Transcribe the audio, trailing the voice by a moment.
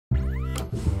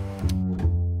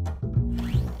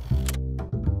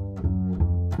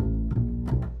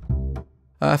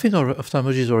I think our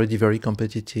ophthalmology is already very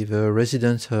competitive.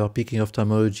 Residents are picking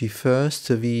ophthalmology first.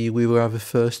 We were the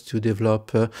first to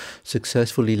develop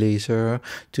successfully laser,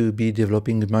 to be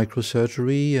developing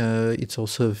microsurgery. It's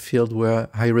also a field where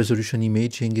high-resolution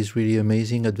imaging is really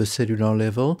amazing at the cellular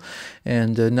level.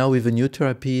 And now with the new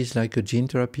therapies like gene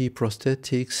therapy,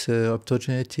 prosthetics,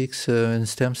 optogenetics, and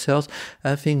stem cells,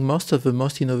 I think most of the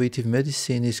most innovative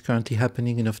medicine is currently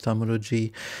happening in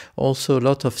ophthalmology. Also, a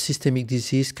lot of systemic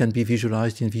disease can be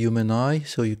visualized in the human eye,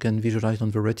 so you can visualize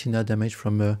on the retina damage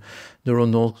from a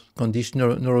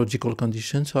neurological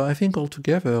condition. So I think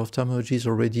altogether ophthalmology is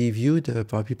already viewed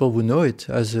by people who know it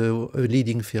as a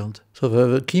leading field. So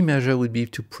the key measure would be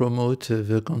to promote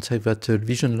the concept that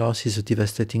vision loss is a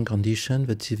devastating condition,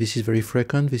 that this is very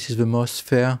frequent, this is the most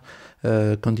fair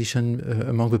condition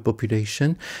among the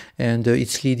population, and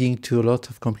it's leading to a lot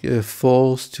of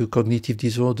falls, to cognitive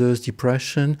disorders,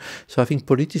 depression. So I think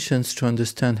politicians to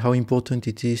understand how important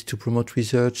it is to promote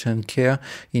research and care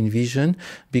in vision,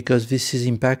 because this is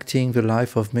impacting the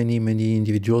life of many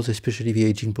individuals, especially the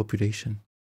aging population.